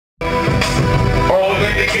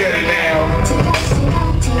together now.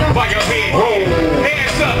 By your head. Whoa.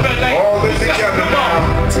 Hands up, like. All in together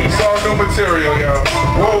now. It's all new material, y'all.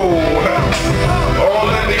 Whoa. All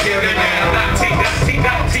in together now.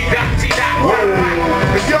 Whoa.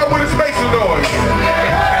 If y'all with us, make some noise.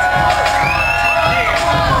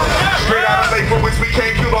 Straight out of lake from which we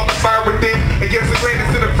came, fueled on the fire within. Against the greatness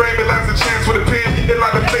in the frame, it lands a chance with a pen. Hit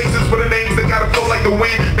like the faces with the names that gotta flow like the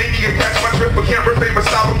wind. Maybe you catch my trip, but can't refrain my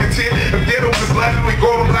style with content. If dead was laughing, we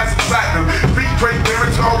go to blast and platinum. Free Drake,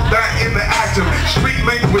 parents all die in the active. Street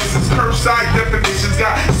linguistics, curbside definitions.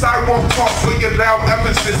 Got sidewalk talk for your loud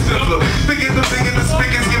emphasis. Thinking the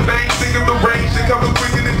speakers get banged. Thinking the range, they come the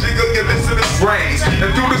quick and the jiggle your listeners' brains.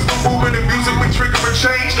 And through this movement and music, we trigger and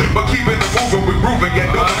change. But keeping it moving, we grooving,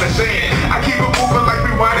 get doing the thing. I keep it moving like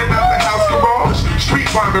we winding out the house garage. Street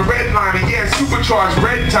rhyming, redlining, yeah, supercharged,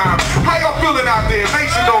 red time. How y'all feeling out there? Make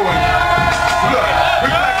some noise. Look, we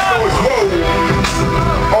make some noise. Whoa.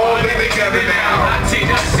 All in together now.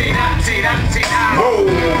 Whoa.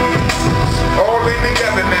 All in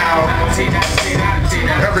together now.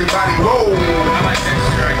 Everybody, whoa.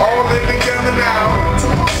 All in together now.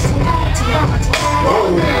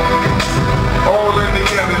 Whoa. All in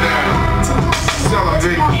together now. Tell them,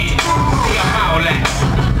 Vicky.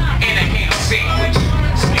 In a ham sandwich.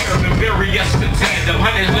 Snares and various to tandem.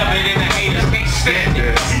 Hunters love it and the haters can't stand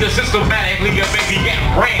it. Either systematically or maybe at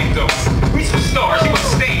random. We some stars, you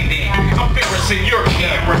understanding. I'm Ferris in your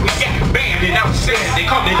camera. We got banded, outstanding.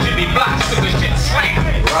 Call me Jimmy Blocks till the shit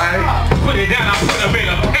slamming. Right. Put it down, I put them in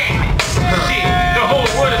a panic. Shit, the whole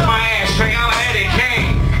world is my ashtray. All I had it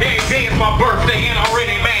came. Every day is my birthday and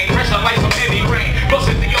already made. Pressure like some heavy rain.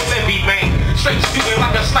 Bustin' through your levy, man. Straight shooting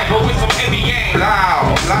like a sniper with some heavy aim.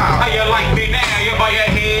 Loud, loud. How you like me now? You by your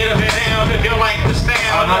head up and down if you like the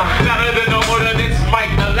style. Not even no more than this mic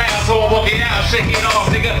the loud. So I walk it out, shake it off,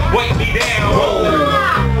 nigga. Wake me down. Whoa.